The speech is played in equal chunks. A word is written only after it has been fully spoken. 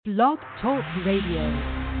Blog Talk Radio.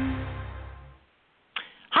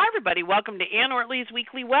 Hi, everybody. Welcome to Ann Ortelee's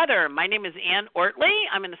Weekly Weather. My name is Ann Ortelee.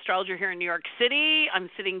 I'm an astrologer here in New York City. I'm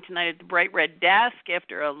sitting tonight at the bright red desk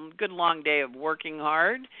after a good long day of working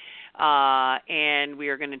hard. And we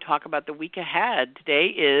are going to talk about the week ahead. Today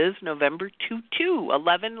is November 22,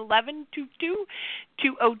 11/11/22,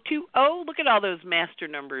 2020. Look at all those master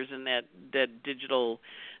numbers in that digital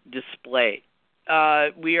display.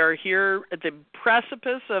 We are here at the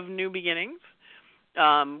precipice of new beginnings.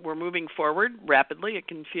 We're moving forward rapidly. It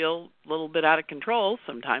can feel a little bit out of control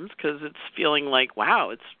sometimes because it's feeling like, wow,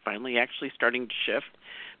 it's finally actually starting to shift.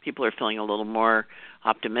 People are feeling a little more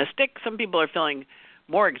optimistic. Some people are feeling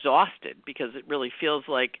more exhausted because it really feels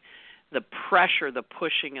like the pressure, the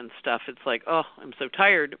pushing and stuff, it's like, oh, I'm so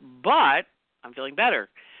tired, but I'm feeling better.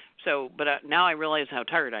 But now I realize how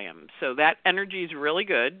tired I am. So that energy is really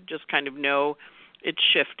good. Just kind of know it's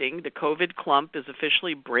shifting. The COVID clump is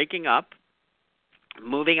officially breaking up,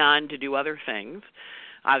 moving on to do other things.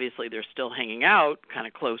 Obviously, they're still hanging out kind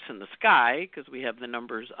of close in the sky because we have the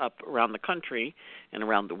numbers up around the country and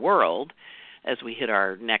around the world as we hit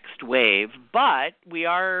our next wave. But we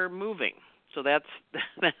are moving. So that's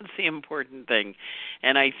the important thing.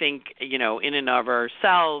 And I think, in and of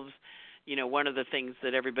ourselves, one of the things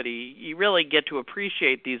that you really get to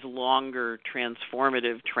appreciate these longer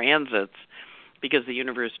transformative transits because the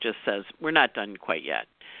universe just says, we're not done quite yet.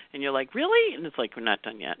 And you're like, really? And it's like, we're not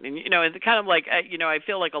done yet. And, it's kind of like, I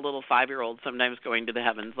feel like a little 5-year-old sometimes going to the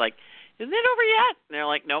heavens like, isn't it over yet? And they're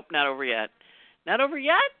like, nope, not over yet. Not over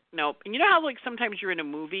yet? Nope. And you know how sometimes you're in a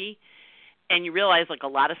movie and you realize a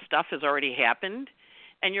lot of stuff has already happened?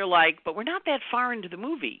 And you're like, but we're not that far into the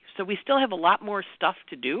movie, so we still have a lot more stuff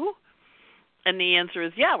to do? And the answer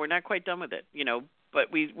is, yeah, we're not quite done with it,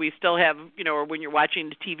 but we still have, or when you're watching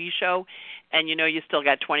the TV show and, you still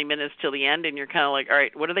got 20 minutes till the end and you're kind of like, all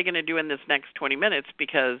right, what are they going to do in this next 20 minutes?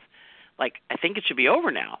 Because, I think it should be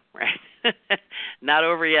over now, right? Not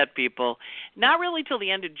over yet, people. Not really till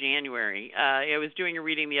the end of January. I was doing a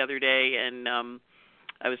reading the other day and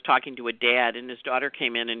I was talking to a dad and his daughter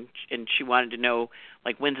came in and she wanted to know,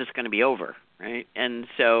 when's this going to be over, right? And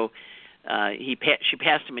so she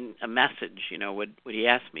passed him a message, what he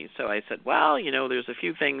asked me. So I said, well, there's a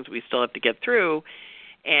few things we still have to get through.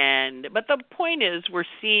 But the point is we're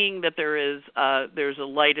seeing that there's a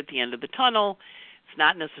light at the end of the tunnel. It's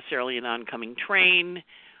not necessarily an oncoming train.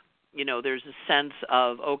 There's a sense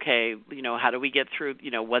of, okay, how do we get through,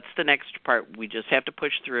 what's the next part? We just have to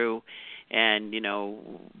push through. And,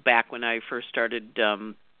 back when I first started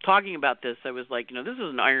talking about this, I was like, this is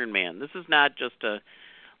an Ironman. This is not just a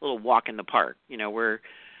little walk in the park. We're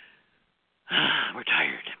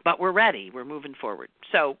tired, but we're ready. We're moving forward.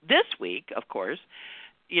 So this week, of course,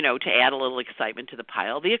 to add a little excitement to the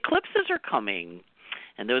pile, the eclipses are coming.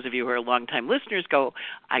 And those of you who are longtime listeners the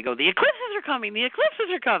eclipses are coming, the eclipses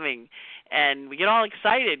are coming. And we get all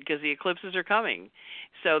excited because the eclipses are coming.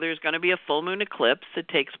 So there's going to be a full moon eclipse that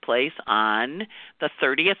takes place on the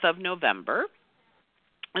 30th of November.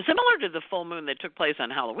 Similar to the full moon that took place on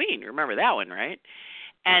Halloween. You remember that one, right?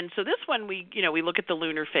 And so this one, we look at the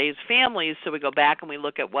lunar phase families, so we go back and we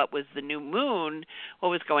look at what was the new moon, what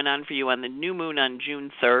was going on for you on the new moon on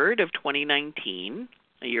June 3rd of 2019,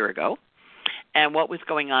 a year ago, and what was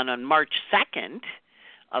going on March 2nd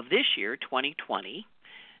of this year, 2020,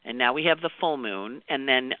 and now we have the full moon, and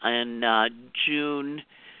then on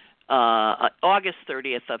August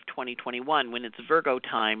 30th of 2021, when it's Virgo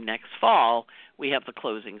time next fall, we have the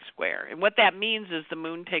closing square. And what that means is the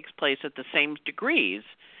moon takes place at the same degrees,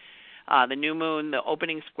 the new moon, the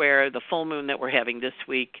opening square, the full moon that we're having this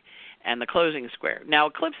week, and the closing square. Now,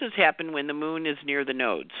 eclipses happen when the moon is near the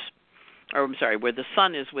nodes, where the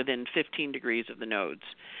sun is within 15 degrees of the nodes.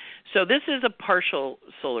 So this is a partial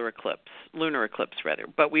lunar eclipse,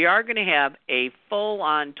 but we are going to have a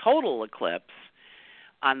full-on total eclipse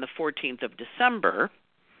on the 14th of December,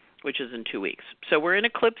 which is in 2 weeks. So we're in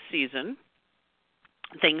eclipse season.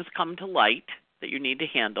 Things come to light that you need to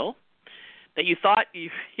handle, that you thought you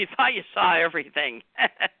saw everything.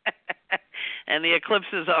 And the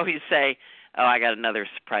eclipses always say, oh, I got another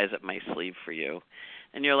surprise up my sleeve for you.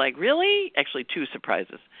 And you're like, really? Actually, 2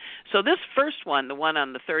 surprises. So this first one, the one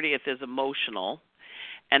on the 30th, is emotional.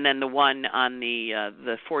 And then the one on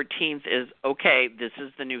the 14th is, okay, this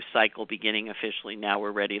is the new cycle beginning officially. Now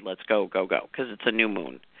we're ready. Let's go, because it's a new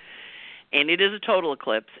moon. And it is a total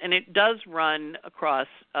eclipse, and it does run across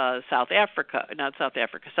South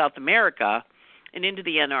America, and into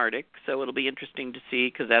the Antarctic. So it'll be interesting to see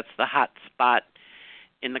because that's the hot spot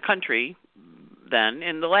in the country then.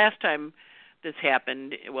 And the last time this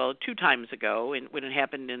happened, well, 2 times ago, when it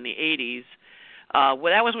happened in the 80s, Well,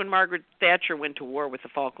 that was when Margaret Thatcher went to war with the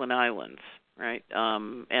Falkland Islands, right?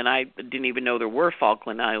 And I didn't even know there were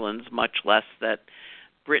Falkland Islands, much less that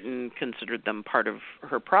Britain considered them part of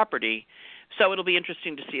her property. So it'll be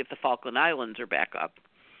interesting to see if the Falkland Islands are back up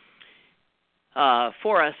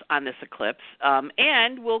for us on this eclipse.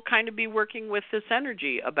 And we'll kind of be working with this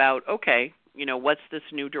energy about, okay, what's this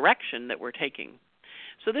new direction that we're taking?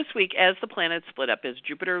 So this week, as the planets split up, as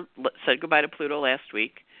Jupiter said goodbye to Pluto last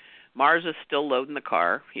week, Mars is still loading the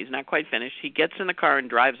car. He's not quite finished. He gets in the car and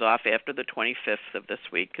drives off after the 25th of this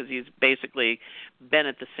week because he's basically been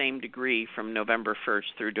at the same degree from November 1st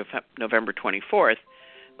through November 24th,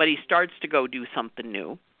 but he starts to go do something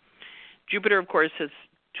new. Jupiter, of course, has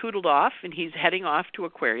tootled off, and he's heading off to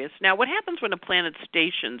Aquarius. Now, what happens when a planet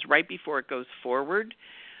stations right before it goes forward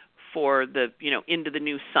for the, into the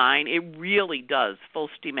new sign? It really does full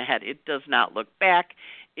steam ahead. It does not look back.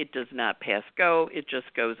 It does not pass go. It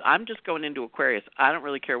just goes, I'm just going into Aquarius. I don't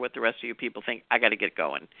really care what the rest of you people think. I got to get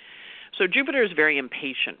going. So Jupiter is very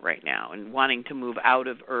impatient right now and wanting to move out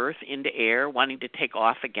of Earth into air, wanting to take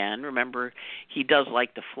off again. Remember, he does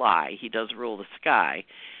like to fly. He does rule the sky.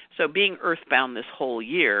 So being earthbound this whole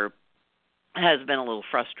year has been a little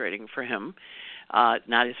frustrating for him.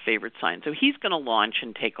 Not his favorite sign. So he's going to launch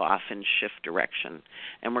and take off and shift direction.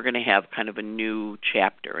 And we're going to have kind of a new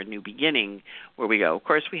chapter, a new beginning where we go. Of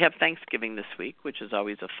course, we have Thanksgiving this week, which is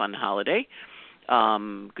always a fun holiday.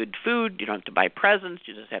 Good food. You don't have to buy presents.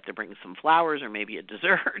 You just have to bring some flowers or maybe a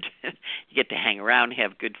dessert. You get to hang around,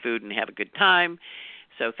 have good food, and have a good time.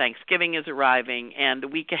 So Thanksgiving is arriving, and the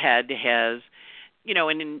week ahead has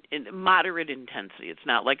in moderate intensity. It's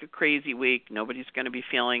not like a crazy week. Nobody's going to be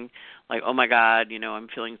feeling like, oh my God, I'm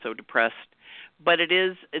feeling so depressed. But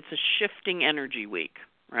it's a shifting energy week,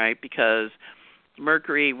 right? Because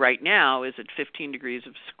Mercury right now is at 15 degrees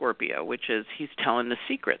of Scorpio, which is he's telling the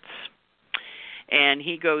secrets. And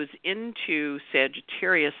he goes into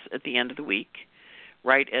Sagittarius at the end of the week,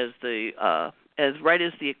 right as the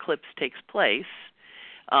eclipse takes place.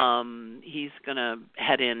 He's going to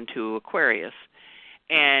head into Aquarius.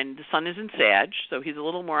 And the sun is in Sag, so he's a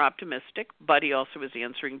little more optimistic, but he also is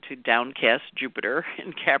answering to downcast Jupiter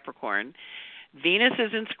in Capricorn. Venus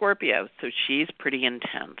is in Scorpio, so she's pretty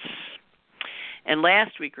intense. And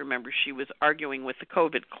last week, remember, she was arguing with the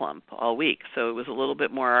COVID clump all week, so it was a little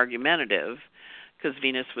bit more argumentative because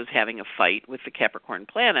Venus was having a fight with the Capricorn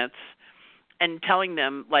planets and telling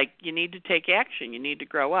them, you need to take action, you need to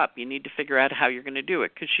grow up, you need to figure out how you're going to do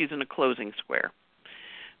it because she's in a closing square.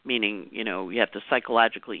 Meaning, you have to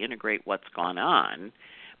psychologically integrate what's gone on.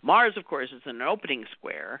 Mars, of course, is in an opening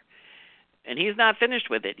square, and he's not finished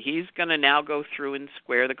with it. He's going to now go through and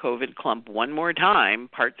square the COVID clump one more time,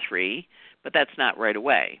 part 3, but that's not right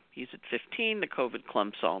away. He's at 15. The COVID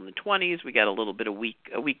clump's all in the 20s. We got a little bit of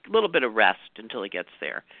little bit of rest until he gets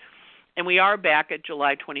there. And we are back at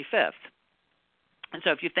July 25th. And so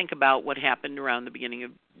if you think about what happened around the beginning of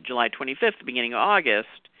July 25th, the beginning of August,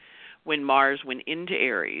 when Mars went into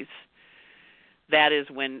Aries,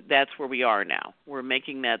 that's where we are now. We're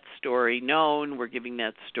making that story known. We're giving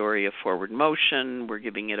that story a forward motion. We're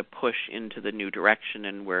giving it a push into the new direction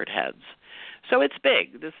and where it heads. So it's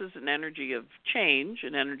big. This is an energy of change,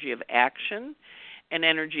 an energy of action, an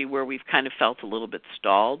energy where we've kind of felt a little bit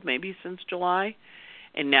stalled maybe since July.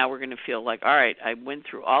 And now we're going to feel like, all right, I went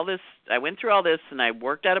through all this, and I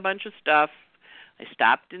worked out a bunch of stuff. I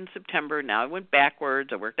stopped in September. Now I went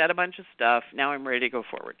backwards. I worked out a bunch of stuff. Now I'm ready to go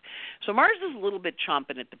forward. So Mars is a little bit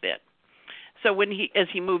chomping at the bit. So as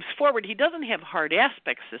he moves forward, he doesn't have hard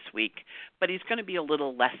aspects this week, but he's going to be a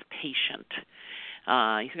little less patient.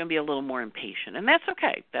 He's going to be a little more impatient, and that's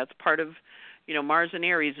okay. That's part of, Mars in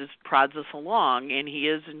Aries prods us along, and he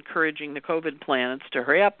is encouraging the COVID planets to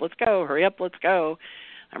hurry up, let's go, hurry up, let's go.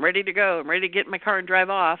 I'm ready to go. I'm ready to get in my car and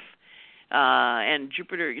drive off. And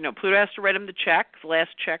Jupiter, Pluto has to write him the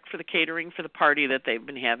last check for the catering for the party that they've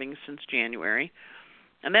been having since January.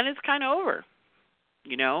 And then it's kind of over,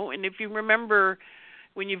 And if you remember,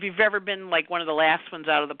 if you've ever been like one of the last ones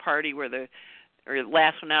out of the party or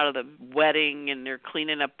last one out of the wedding and they're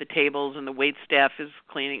cleaning up the tables and the wait staff is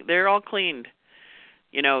cleaning, they're all cleaned.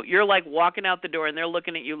 You're like walking out the door and they're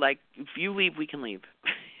looking at you like, if you leave, we can leave.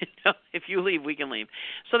 If you leave, we can leave.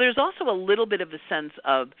 So there's also a little bit of a sense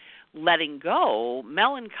of letting go,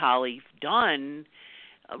 melancholy, done,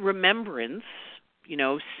 remembrance,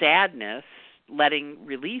 sadness,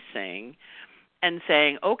 releasing, and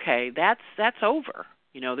saying, okay, that's over.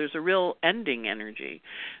 There's a real ending energy.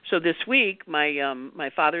 So this week, my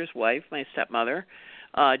father's wife, my stepmother,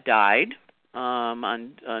 died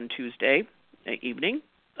on Tuesday evening,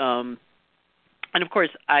 and of course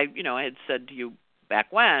I had said to you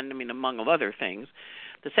back when, I mean, among other things,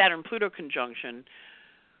 the Saturn-Pluto conjunction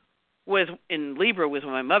was in Libra was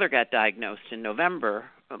when my mother got diagnosed in November.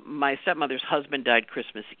 My stepmother's husband died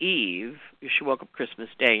Christmas Eve. She woke up Christmas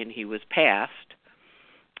Day, and he was passed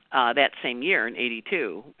that same year in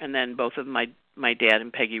 '82. And then both of my dad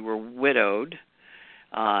and Peggy were widowed,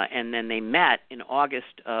 and then they met in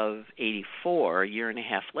August of '84, a year and a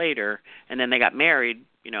half later, and then they got married.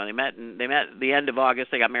 You know, they met at the end of August.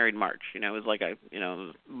 They got married in March. You know, it was like it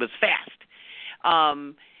was fast.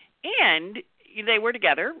 And they were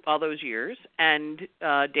together all those years, and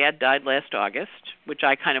Dad died last August, which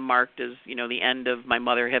I kind of marked as, the end of my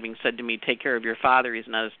mother having said to me, take care of your father, he's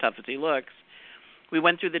not as tough as he looks. We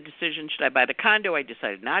went through the decision, should I buy the condo? I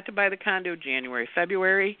decided not to buy the condo, January,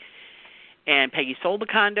 February, and Peggy sold the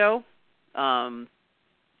condo. And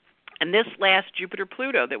this last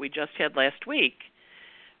Jupiter-Pluto that we just had last week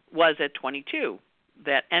was at 22.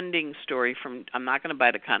 That ending story from, I'm not going to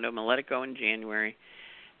buy the condo, I'm going to let it go in January.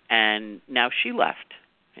 And now she left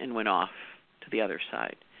and went off to the other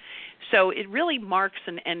side. So it really marks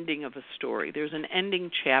an ending of a story. There's an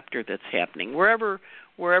ending chapter that's happening wherever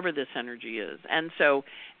this energy is. And so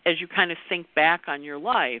as you kind of think back on your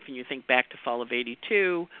life, and you think back to fall of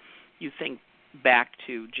 '82, you think back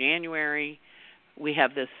to January, we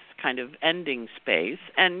have this kind of ending space.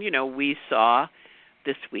 And, we saw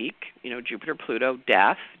this week, Jupiter-Pluto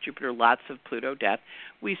death, Jupiter lots of Pluto death.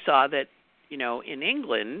 We saw that, in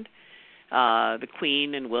England, the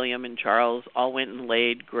Queen and William and Charles all went and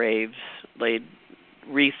laid wreaths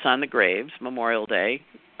on the graves, Memorial Day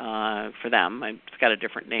for them. It's got a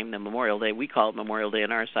different name than Memorial Day. We call it Memorial Day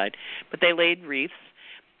on our side. But they laid wreaths.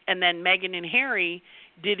 And then Meghan and Harry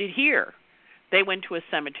did it here. They went to a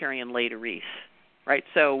cemetery and laid a wreath, right?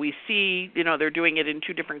 So we see, they're doing it in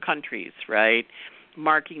two different countries, right,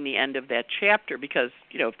 marking the end of that chapter because,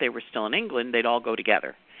 if they were still in England, they'd all go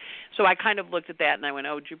together. So I kind of looked at that and I went,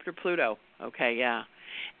 oh, Jupiter-Pluto. Okay, yeah.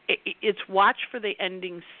 It's watch for the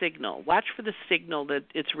ending signal. Watch for the signal that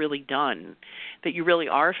it's really done, that you really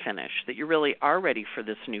are finished, that you really are ready for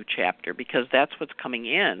this new chapter because that's what's coming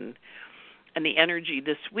in. And the energy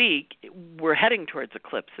this week, we're heading towards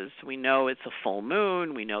eclipses. We know it's a full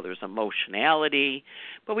moon. We know there's emotionality.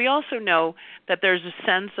 But we also know that there's a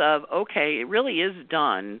sense of, okay, it really is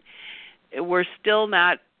done. We're still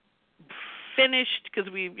not finished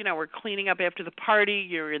because we're cleaning up after the party.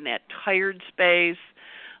 You're in that tired space.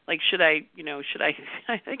 Like, should I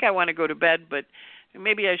I think I want to go to bed, but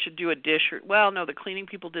maybe I should do a dish. No, the cleaning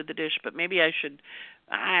people did the dish, but maybe I should,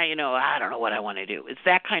 I don't know what I want to do. It's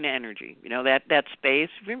that kind of energy, that space.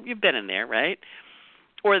 You've been in there, right?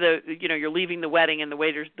 Or you're leaving the wedding and the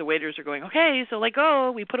waiters are going, okay, so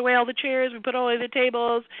we put away all the chairs, we put away the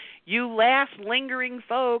tables. You last lingering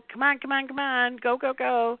folk, come on,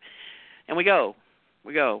 go. And we go.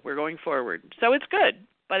 We're going forward. So it's good,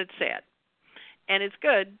 but it's sad. And it's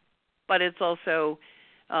good, but it's also,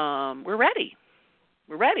 we're ready.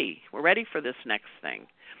 We're ready for this next thing.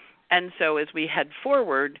 And so as we head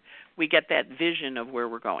forward, we get that vision of where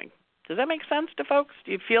we're going. Does that make sense to folks?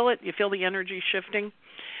 Do you feel it? You feel the energy shifting?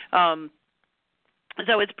 So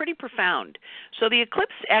it's pretty profound. So the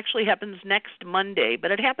eclipse actually happens next Monday,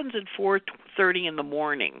 but it happens at 4:30 in the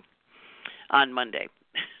morning on Monday.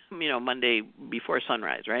 Monday before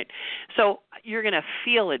sunrise, right? So you're going to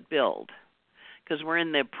feel it build because we're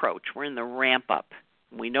in the approach. We're in the ramp up.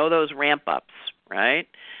 We know those ramp ups, right?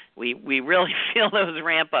 We really feel those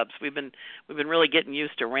ramp ups. We've been really getting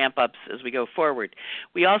used to ramp ups as we go forward.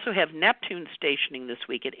 We also have Neptune stationing this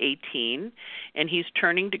week at 18, and he's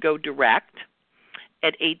turning to go direct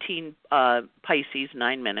at 18 Pisces,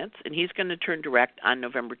 9 minutes, and he's going to turn direct on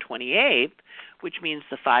November 28th, which means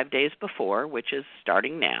the 5 days before, which is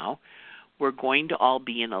starting now, we're going to all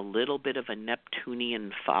be in a little bit of a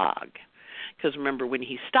Neptunian fog. Because remember, when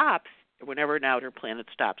he stops, whenever an outer planet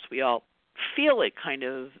stops, we all feel it kind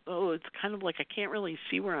of, it's kind of like I can't really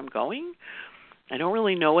see where I'm going. I don't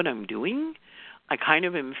really know what I'm doing. I kind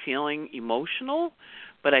of am feeling emotional,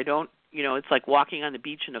 but I don't, it's like walking on the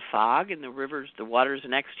beach in a fog and the water's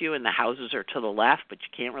next to you and the houses are to the left, but you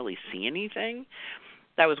can't really see anything.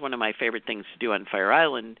 That was one of my favorite things to do on Fire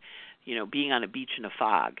Island, being on a beach in a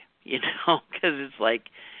fog, because it's like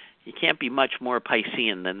you can't be much more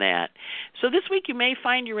Piscean than that. So this week you may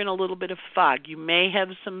find you're in a little bit of fog. You may have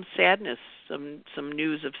some sadness, some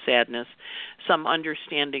news of sadness, some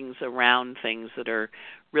understandings around things that are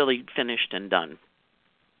really finished and done.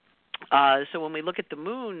 So when we look at the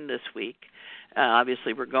moon this week,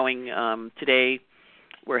 obviously we're going today.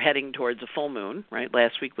 We're heading towards a full moon, right?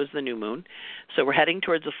 Last week was the new moon, so we're heading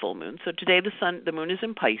towards a full moon. So today the moon is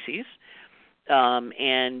in Pisces,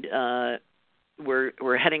 and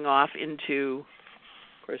we're heading off into,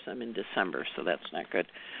 of course, I'm in December, so that's not good.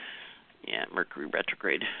 Yeah, Mercury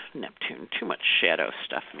retrograde, Neptune, too much shadow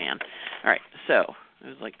stuff, man. All right, so I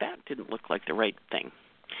was like, that didn't look like the right thing.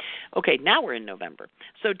 Okay, now we're in November.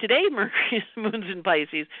 So today Mercury's moon's in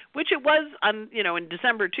Pisces, which it was on, in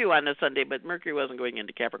December too on a Sunday, but Mercury wasn't going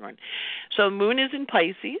into Capricorn. So moon is in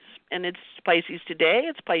Pisces, and it's Pisces today.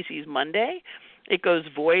 It's Pisces Monday. It goes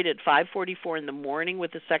void at 5:44 in the morning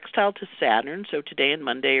with a sextile to Saturn. So today and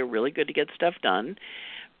Monday are really good to get stuff done.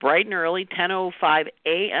 Bright and early, 10:05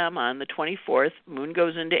 a.m. on the 24th, moon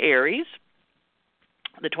goes into Aries.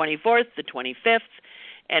 The 24th, the 25th,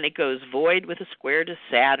 and it goes void with a square to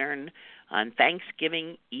Saturn on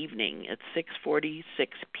Thanksgiving evening at 6:46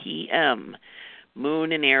 p.m.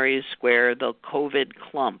 Moon in Aries square the COVID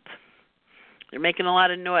clump. They're making a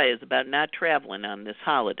lot of noise about not traveling on this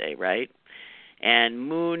holiday, right? And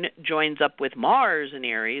moon joins up with Mars in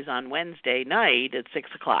Aries on Wednesday night at 6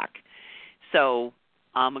 o'clock. So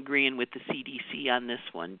I'm agreeing with the CDC on this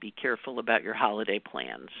one. Be careful about your holiday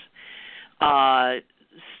plans.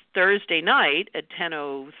 Thursday night at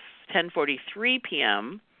 10:43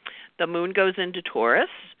 p.m., the moon goes into Taurus.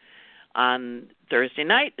 On Thursday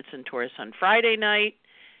night, it's in Taurus on Friday night.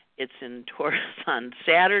 It's in Taurus on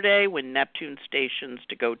Saturday when Neptune stations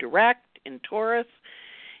to go direct in Taurus.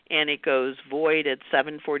 And it goes void at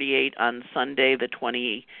 7:48 on Sunday the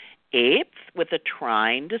 28th with a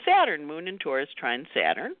trine to Saturn, moon in Taurus, trine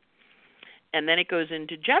Saturn. And then it goes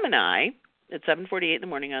into Gemini at 7:48 in the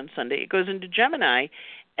morning on Sunday. It goes into Gemini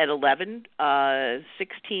at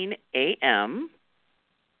 11:16 a.m.,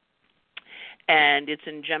 and it's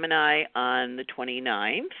in Gemini on the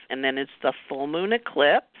 29th, and then it's the full moon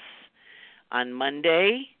eclipse on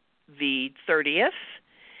Monday the 30th,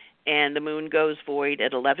 and the moon goes void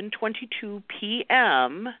at 11:22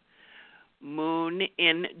 p.m., moon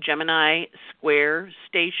in Gemini square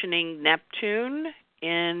stationing Neptune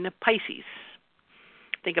in Pisces.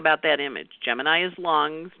 Think about that image. Gemini is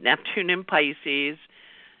lungs, Neptune in Pisces.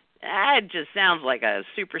 It just sounds like a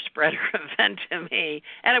super spreader event to me.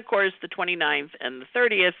 And, of course, the 29th and the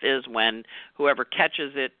 30th is when whoever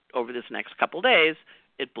catches it over this next couple of days,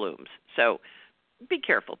 it blooms. So be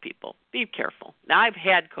careful, people. Be careful. Now, I've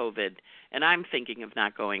had COVID, and I'm thinking of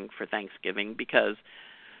not going for Thanksgiving because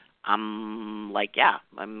I'm like,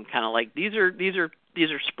 I'm kind of like, these are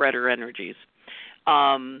spreader energies.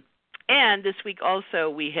 And this week also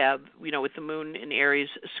we have, with the moon in Aries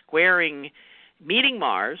squaring, meeting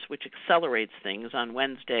Mars, which accelerates things on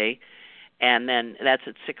Wednesday, and then that's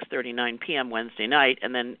at 6:39 p.m. Wednesday night,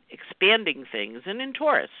 and then expanding things, and in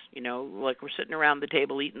Taurus, like we're sitting around the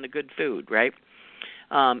table eating the good food, right?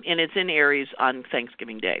 And it's in Aries on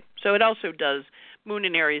Thanksgiving Day. So it also does, moon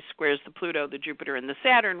in Aries squares the Pluto, the Jupiter, and the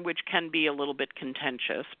Saturn, which can be a little bit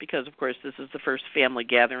contentious because, of course, this is the first family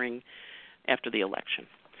gathering after the election.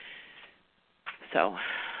 So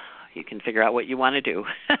you can figure out what you want to do.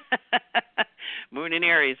 Moon in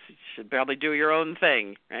Aries, you should probably do your own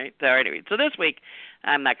thing, right? So anyway, so this week,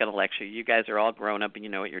 I'm not going to lecture you. You guys are all grown up and you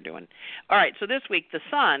know what you're doing. All right, so this week, the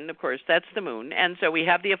sun, of course, that's the moon. And so we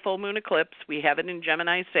have the full moon eclipse. We have it in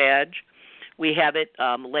Gemini Sag. We have it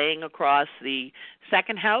laying across the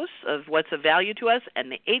second house of what's of value to us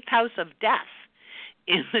and the eighth house of death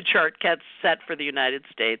in the chart gets set for the United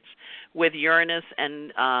States with Uranus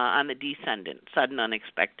and on the descendant, sudden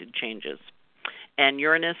unexpected changes. And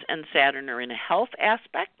Uranus and Saturn are in a health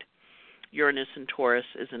aspect. Uranus and Taurus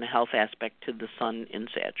is in a health aspect to the sun in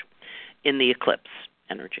Sag, in the eclipse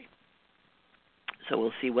energy. So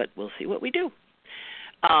we'll see what we do.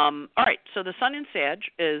 All right, so the sun in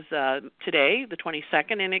Sag is today, the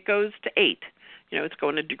 22nd, and it goes to 8. It's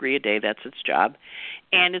going a degree a day. That's its job.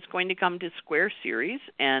 And it's going to come to square Ceres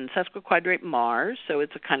and sesquiquadrate Mars, so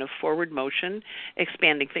it's a kind of forward motion,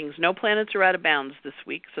 expanding things. No planets are out of bounds this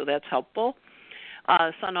week, so that's helpful.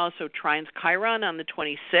 Sun also trines Chiron on the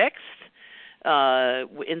 26th.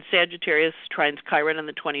 In Sagittarius, trines Chiron on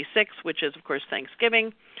the 26th, which is, of course,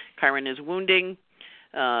 Thanksgiving. Chiron is wounding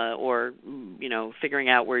or, figuring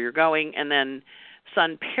out where you're going. And then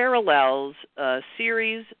Sun parallels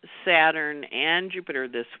Ceres, Saturn, and Jupiter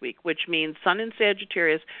this week, which means Sun in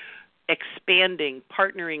Sagittarius expanding,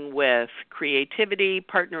 partnering with creativity,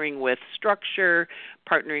 partnering with structure,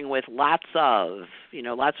 partnering with lots of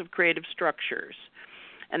creative structures.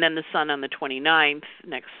 And then the Sun on the 29th,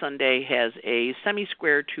 next Sunday, has a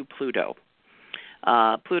semi-square to Pluto.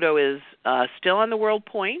 Pluto is still on the world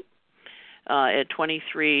point at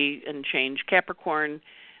 23 and change Capricorn,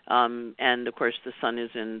 and, of course, the Sun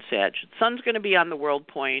is in Sag. The Sun's going to be on the world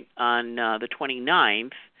point on the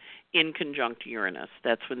 29th in conjunct Uranus.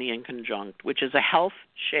 That's when the in conjunct, which is a health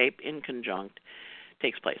shape in conjunct,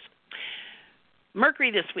 takes place.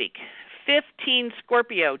 Mercury this week, 15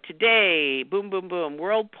 Scorpio today, boom, boom, boom,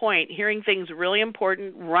 world point, hearing things really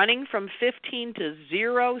important, running from 15 to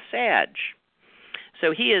 0 Sag.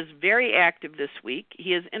 So he is very active this week.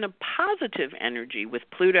 He is in a positive energy with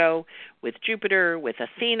Pluto, with Jupiter, with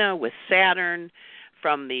Athena, with Saturn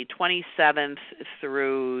from the 27th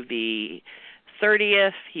through the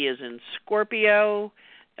 30th. He is in Scorpio,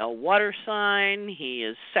 a water sign. He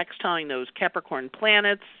is sextiling those Capricorn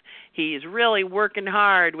planets. He's really working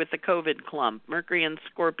hard with the COVID clump, Mercury in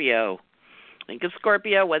Scorpio. Think of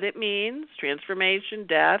Scorpio, what it means, transformation,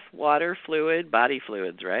 death, water, fluid, body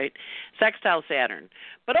fluids, right? Sextile Saturn.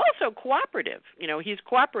 But also cooperative. He's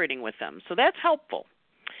cooperating with them, so that's helpful.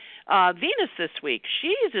 Venus this week,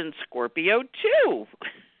 she's in Scorpio too.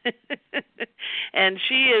 And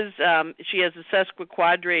she has a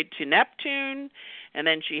sesquiquadrate to Neptune, and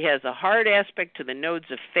then she has a hard aspect to the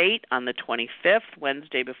nodes of fate on the 25th,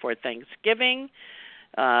 Wednesday before Thanksgiving,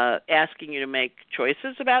 asking you to make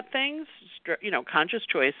choices about things, conscious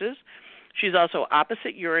choices. She's also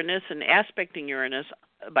opposite Uranus and aspecting Uranus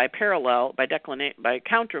by contra-parallel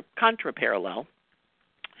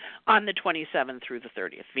on the 27th through the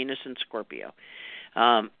 30th, Venus in Scorpio.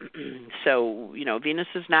 So Venus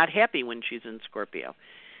is not happy when she's in Scorpio.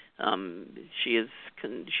 She's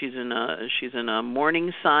in a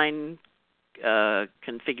morning sign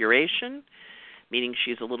configuration, meaning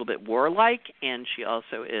she's a little bit warlike, and she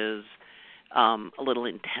also is a little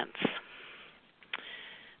intense.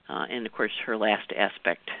 And of course, her last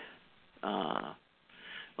aspect,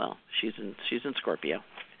 she's in Scorpio.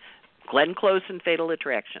 Glenn Close and Fatal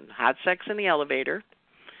Attraction, hot sex in the elevator.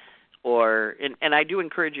 And I do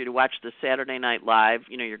encourage you to watch the Saturday Night Live.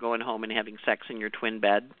 You're going home and having sex in your twin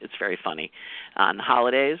bed. It's very funny. On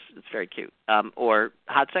holidays, it's very cute. Or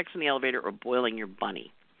hot sex in the elevator, or boiling your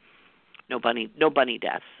bunny. No bunny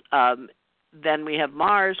deaths. Then we have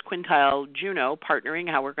Mars, quintile Juno, partnering,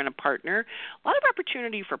 how we're going to partner. A lot of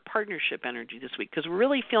opportunity for partnership energy this week because we're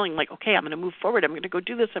really feeling like, okay, I'm going to move forward. I'm going to go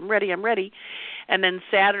do this. I'm ready. And then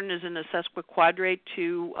Saturn is in a sesquiquadrate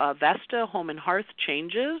to Vesta, home and hearth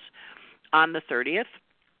changes on the 30th.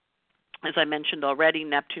 As I mentioned already,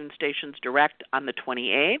 Neptune stations direct on the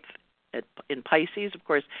 28th in Pisces. Of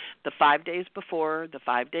course, the 5 days before, the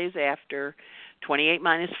 5 days after. 28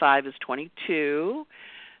 minus 5 is 22.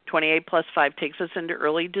 28 plus 5 takes us into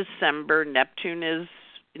early December. Neptune is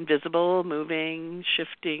invisible, moving,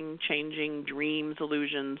 shifting, changing, dreams,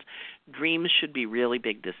 illusions. Dreams should be really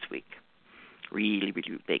big this week. Really,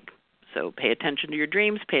 really big. So pay attention to your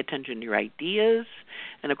dreams, pay attention to your ideas.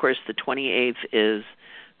 And, of course, the 28th is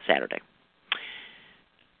Saturday.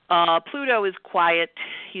 Pluto is quiet.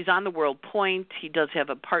 He's on the world point. He does have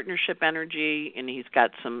a partnership energy, and he's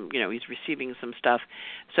got some, he's receiving some stuff.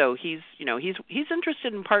 So he's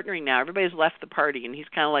interested in partnering now. Everybody's left the party, and he's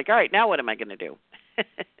kind of like, all right, now what am I going to do?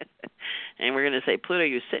 And we're going to say, Pluto,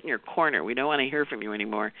 you sit in your corner. We don't want to hear from you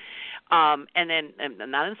anymore. And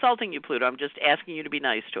I'm not insulting you, Pluto. I'm just asking you to be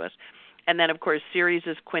nice to us. And then, of course, Ceres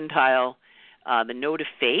is quintile, the node of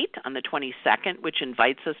fate on the 22nd, which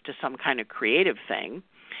invites us to some kind of creative thing.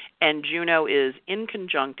 And Juno is in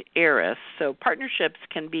conjunct Eris, so partnerships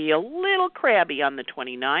can be a little crabby on the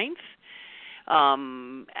 29th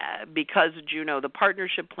because Juno, the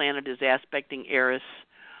partnership planet, is aspecting Eris,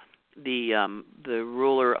 the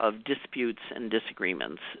ruler of disputes and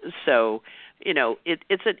disagreements. So,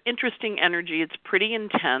 it's an interesting energy. It's pretty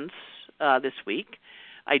intense this week.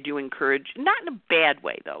 I do encourage, not in a bad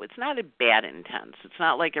way, though. It's not a bad intense. It's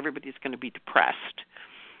not like everybody's going to be depressed.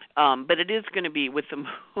 But it is going to be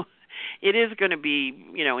it is going to be,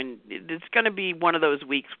 and it's going to be one of those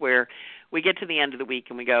weeks where we get to the end of the week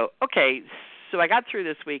and we go, okay, so I got through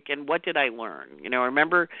this week, and what did I learn?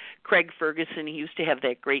 Remember Craig Ferguson? He used to have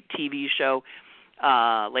that great TV show,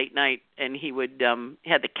 late night, and he would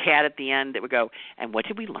had the cat at the end that would go, and what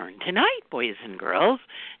did we learn tonight, boys and girls?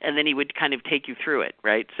 And then he would kind of take you through it,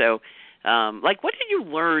 right? So, what did you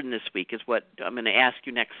learn this week is what I'm going to ask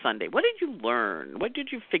you next Sunday. What did you learn? What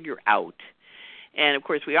did you figure out? And, of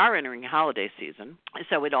course, we are entering holiday season,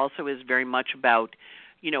 so it also is very much about,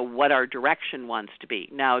 what our direction wants to be.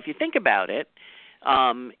 Now, if you think about it,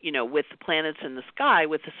 with the planets in the sky,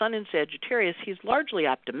 with the Sun in Sagittarius, he's largely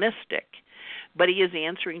optimistic, but he is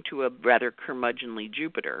answering to a rather curmudgeonly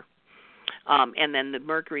Jupiter. And then the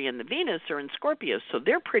Mercury and the Venus are in Scorpio, so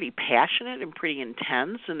they're pretty passionate and pretty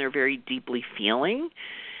intense, and they're very deeply feeling.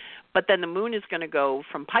 But then the moon is going to go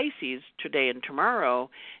from Pisces today and tomorrow.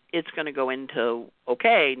 It's going to go into,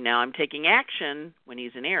 okay, now I'm taking action when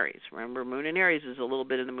he's in Aries. Remember, moon in Aries is a little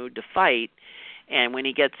bit in the mood to fight. And when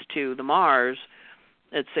he gets to the Mars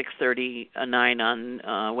at 6:39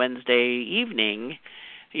 on Wednesday evening,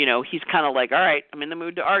 he's kind of like, all right, I'm in the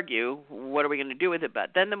mood to argue. What are we going to do with it?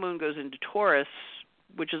 But then the moon goes into Taurus,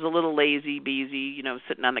 which is a little lazy, beezy,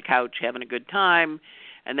 sitting on the couch having a good time.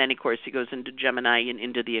 And then, of course, he goes into Gemini and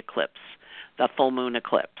into the eclipse, the full moon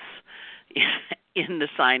eclipse in the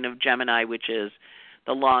sign of Gemini, which is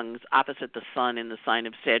the lungs, opposite the sun in the sign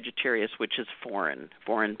of Sagittarius, which is foreign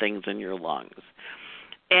things in your lungs.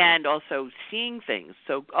 And also seeing things.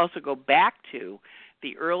 So also go back to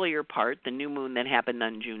the earlier part, the new moon that happened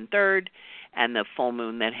on June 3rd, and the full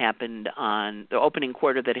moon that happened on the opening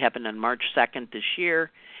quarter that happened on March 2nd this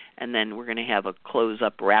year. And then we're going to have a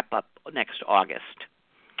close-up, wrap-up next August.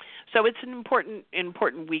 So it's an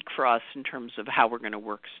important week for us in terms of how we're going to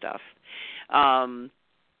work stuff. And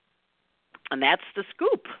that's the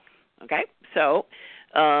scoop, okay? So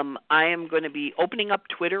I am going to be opening up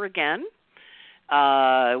Twitter again.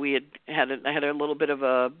 I had a little bit of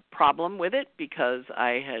a problem with it because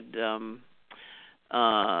I'd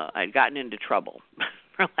gotten into trouble,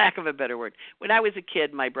 for lack of a better word. When I was a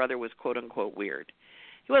kid, my brother was quote-unquote weird.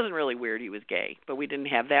 He wasn't really weird, he was gay, but we didn't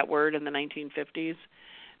have that word in the 1950s.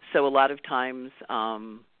 So a lot of times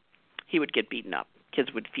he would get beaten up.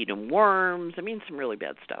 Kids would feed him worms. Some really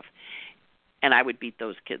bad stuff. And I would beat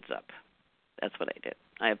those kids up. That's what I did.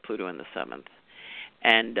 I have Pluto in the 7th.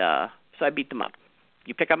 And so I beat them up.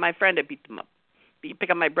 You pick up my friend, I beat them up. You pick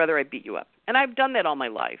up my brother, I beat you up. And I've done that all my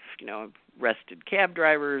life. I've arrested cab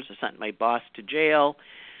drivers. I sent my boss to jail.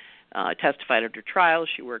 Testified under trial.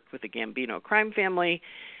 She worked with the Gambino crime family.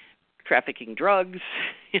 Trafficking drugs.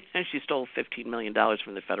 She stole $15 million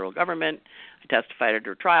from the federal government. I testified at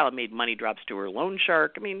her trial. I made money drops to her loan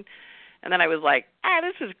shark. And then I was like,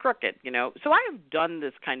 this is crooked, So I have done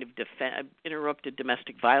this kind of interrupted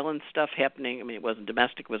domestic violence stuff happening. It wasn't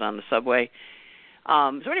domestic, it was on the subway.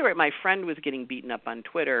 So anyway, my friend was getting beaten up on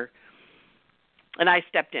Twitter, and I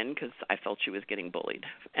stepped in because I felt she was getting bullied.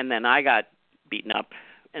 And then I got beaten up,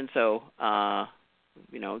 and so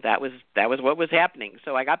that was what was happening.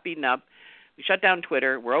 So I got beaten up. We shut down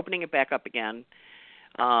Twitter. We're opening it back up again.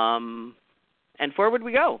 And forward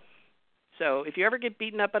we go. So if you ever get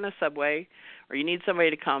beaten up on a subway or you need somebody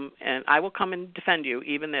to come, and I will come and defend you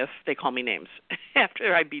even if they call me names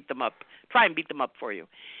after I beat them up, try and beat them up for you.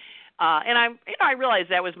 And I realized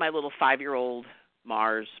that was my little 5-year-old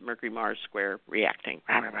Mercury Mars square reacting.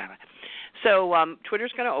 So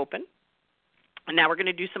Twitter's going to open. And now we're going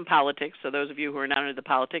to do some politics. So those of you who are not into the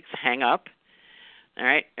politics, hang up. All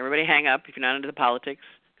right? Everybody hang up if you're not into the politics,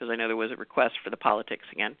 because I know there was a request for the politics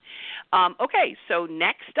again. Okay, so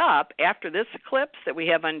next up, after this eclipse that we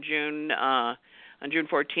have on June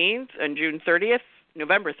 14th and June 30th,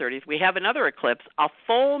 November 30th, we have another eclipse, a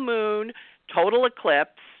full moon total eclipse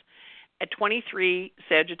at 23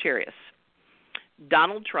 Sagittarius.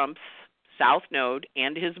 Donald Trump's south node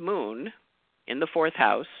and his moon in the 4th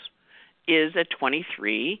house is at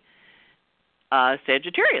 23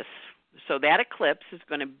 Sagittarius. So that eclipse is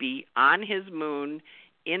going to be on his moon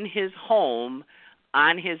in his home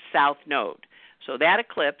on his south node. So that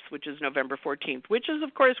eclipse, which is November 14th, which is,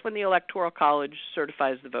 of course, when the Electoral College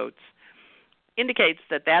certifies the votes, indicates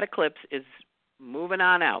that that eclipse is moving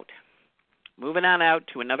on out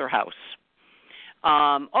to another house.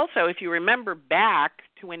 Also, if you remember back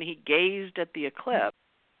to when he gazed at the eclipse,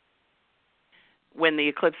 when the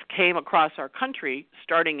eclipse came across our country,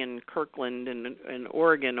 starting in Kirkland and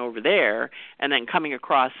Oregon over there, and then coming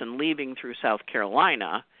across and leaving through South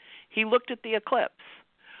Carolina, he looked at the eclipse.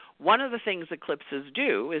 One of the things eclipses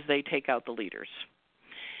do is they take out the leaders.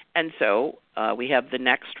 And so we have the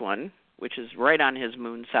next one, which is right on his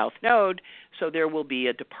moon south node, so there will be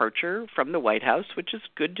a departure from the White House, which is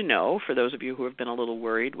good to know for those of you who have been a little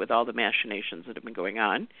worried with all the machinations that have been going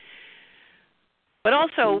on. But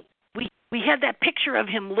also, we had that picture of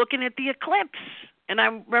him looking at the eclipse, and I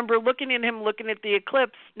remember looking at the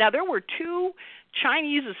eclipse. Now, there were 2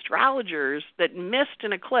 Chinese astrologers that missed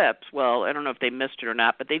an eclipse. Well, I don't know if they missed it or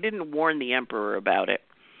not, but they didn't warn the emperor about it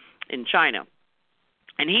in China,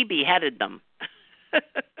 and he beheaded them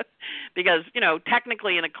because,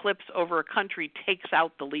 technically an eclipse over a country takes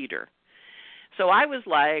out the leader. So I was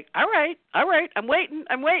like, all right, I'm waiting.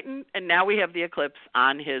 And now we have the eclipse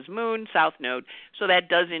on his moon, south node. So that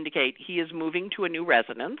does indicate he is moving to a new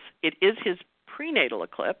residence. It is his prenatal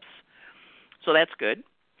eclipse, so that's good.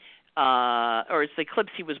 Or it's the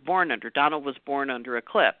eclipse he was born under. Donald was born under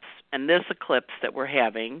eclipse. And this eclipse that we're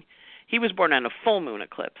having, He was born on a full moon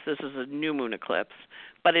eclipse. This is a new moon eclipse,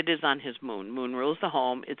 but it is on his moon. Moon rules the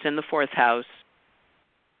home. It's in the 4th house,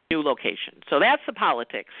 new location. So that's the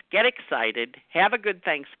politics. Get excited. Have a good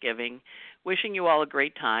Thanksgiving. Wishing you all a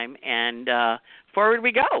great time, and forward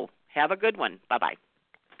we go. Have a good one. Bye-bye.